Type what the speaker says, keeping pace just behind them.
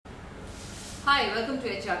Hi, welcome to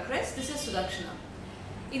HR Crest. This is Sudakshana.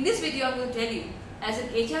 In this video, I'm going to tell you, as an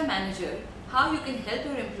HR manager, how you can help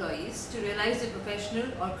your employees to realize their professional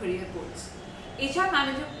or career goals. HR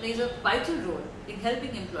manager plays a vital role in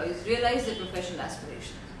helping employees realize their professional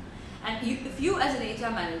aspirations. And if you as an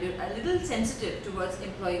HR manager are a little sensitive towards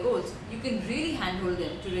employee goals, you can really handhold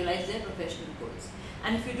them to realize their professional goals.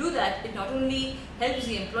 And if you do that, it not only helps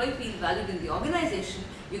the employee feel valued in the organization,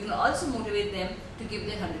 you can also motivate them to give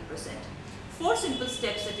their 100%. 4 simple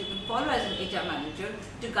steps that you can follow as an HR manager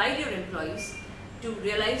to guide your employees to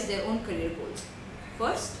realize their own career goals.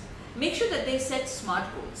 First, make sure that they set SMART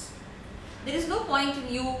goals. There is no point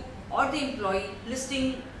in you or the employee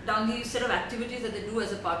listing down the set of activities that they do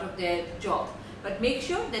as a part of their job, but make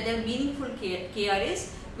sure that they are meaningful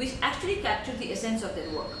KRAs which actually capture the essence of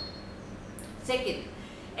their work. Second,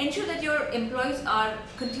 ensure that your employees are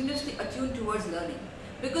continuously attuned towards learning,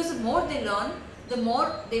 because the more they learn, the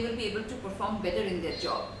more they will be able to perform better in their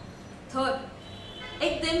job. Third,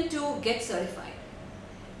 egg them to get certified.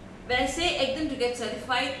 When I say egg them to get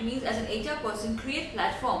certified, means as an HR person, create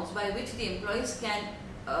platforms by which the employees can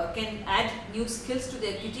add new skills to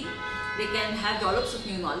their kitty. They can have dollops of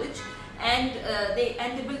new knowledge, and they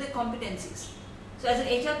build their competencies. So as an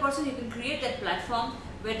HR person, you can create that platform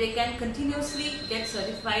where they can continuously get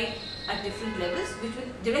certified at different levels, which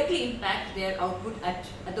will directly impact their output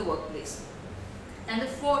at the workplace. And the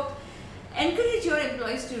fourth, encourage your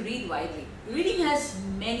employees to read widely. Reading has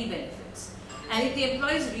many benefits, and if the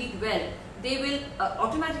employees read well, they will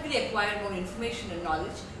automatically acquire more information and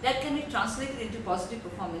knowledge that can be translated into positive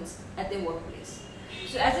performance at their workplace.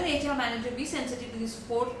 So as an HR manager, be sensitive to these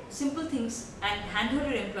 4 simple things and handle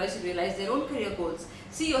your employees to realize their own career goals.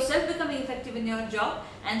 See yourself becoming effective in your job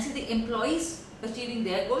and see the employees achieving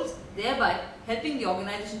their goals, thereby helping the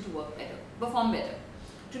organization to work better, perform better.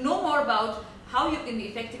 To know more about how you can be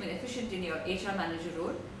effective and efficient in your HR manager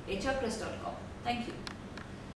role, hrcrest.com. Thank you.